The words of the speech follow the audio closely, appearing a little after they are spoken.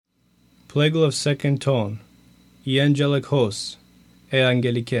Plagal of second tone, ye angelic hosts, e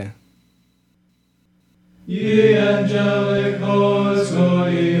angelicae. Ye angelic hosts, go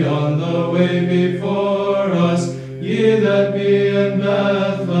ye on the way before us. Ye that be in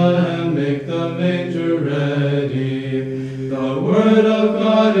Bethlehem, make the manger ready. The word of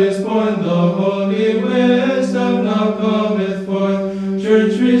God is born, the holy wisdom now cometh forth.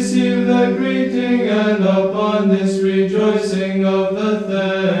 Church, receive the greeting, and upon this rejoicing of the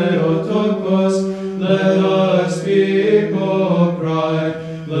Theotokos, let us people cry,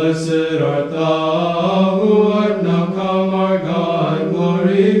 Blessed art thou, who art now come, our God,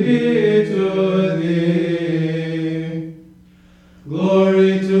 glory be to thee.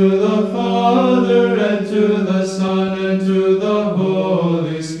 Glory to the Father, and to the Son, and to the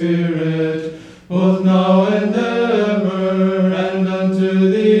Holy Spirit, both now and ever, and unto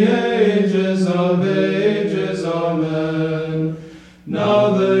the ages of ages. Amen. Now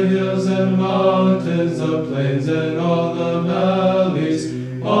the hills and mountains, the plains and all the valleys,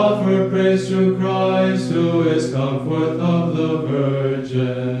 offer praise to Christ, who is come forth of the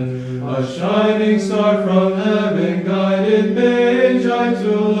Virgin. A shining star from heaven guided Magi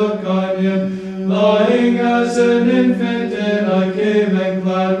to look on him, lying as an infant in a cave, and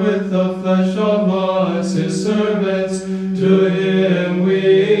clad with the flesh of us, his servants. To him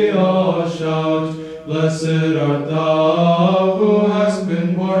we all shout, Blessed art thou, who hast